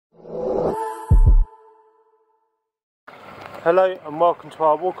Hello and welcome to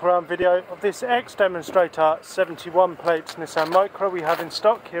our walk around video of this ex-demonstrator 71 plates Nissan Micra we have in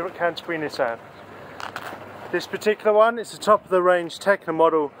stock here at Canterbury Nissan. This particular one is the top of the range Tekna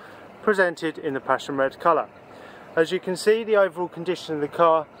model presented in the passion red colour. As you can see, the overall condition of the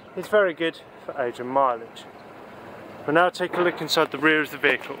car is very good for age and mileage. We'll now take a look inside the rear of the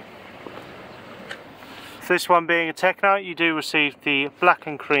vehicle. For this one being a Tekna, you do receive the black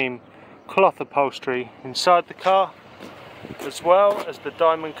and cream cloth upholstery inside the car, as well as the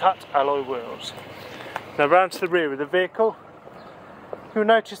diamond cut alloy wheels. Now round to the rear of the vehicle, you'll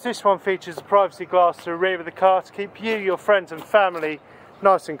notice this one features a privacy glass to the rear of the car to keep you, your friends and family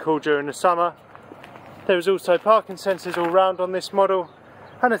nice and cool during the summer. There is also parking sensors all round on this model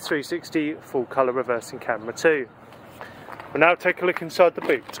and a 360 full colour reversing camera too. We'll now take a look inside the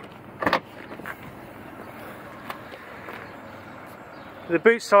boot. The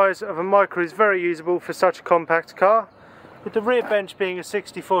boot size of a Micra is very usable for such a compact car, with the rear bench being a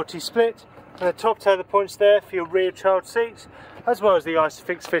 60-40 split and the top tether points there for your rear child seats, as well as the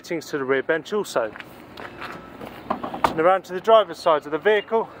ISOFIX fittings to the rear bench also. And around to the driver's side of the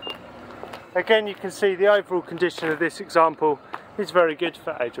vehicle, again you can see the overall condition of this example is very good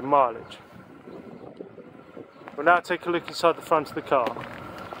for age and mileage. We'll now take a look inside the front of the car.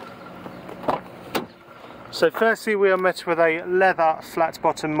 So firstly we are met with a leather flat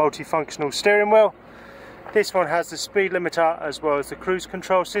bottom multifunctional steering wheel. This one has the speed limiter as well as the cruise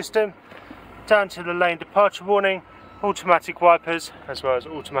control system, down to the lane departure warning, automatic wipers as well as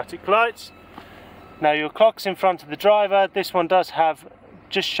automatic lights. Now your clock's in front of the driver. This one does have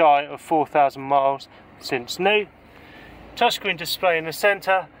just shy of 4,000 miles since new. Touchscreen display in the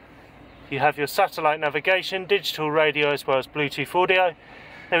centre. You have your satellite navigation, digital radio as well as Bluetooth audio.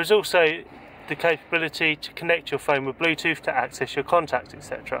 There is also the capability to connect your phone with Bluetooth to access your contacts,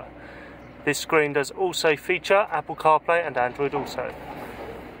 etc. This screen does also feature Apple CarPlay and Android also.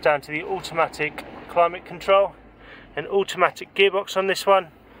 Down to the automatic climate control, an automatic gearbox on this one,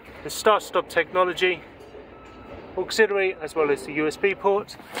 the start-stop technology, auxiliary as well as the USB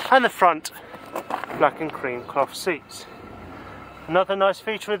port, and the front black and cream cloth seats. Another nice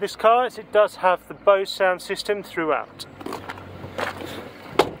feature of this car is it does have the Bose sound system throughout.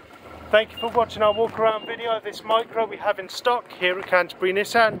 Thank you for watching our walk around video of this Micra we have in stock here at Canterbury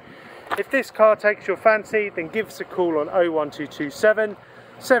Nissan. If this car takes your fancy, then give us a call on 01227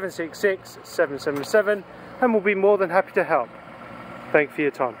 766 777 and we'll be more than happy to help. Thank you for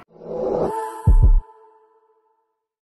your time.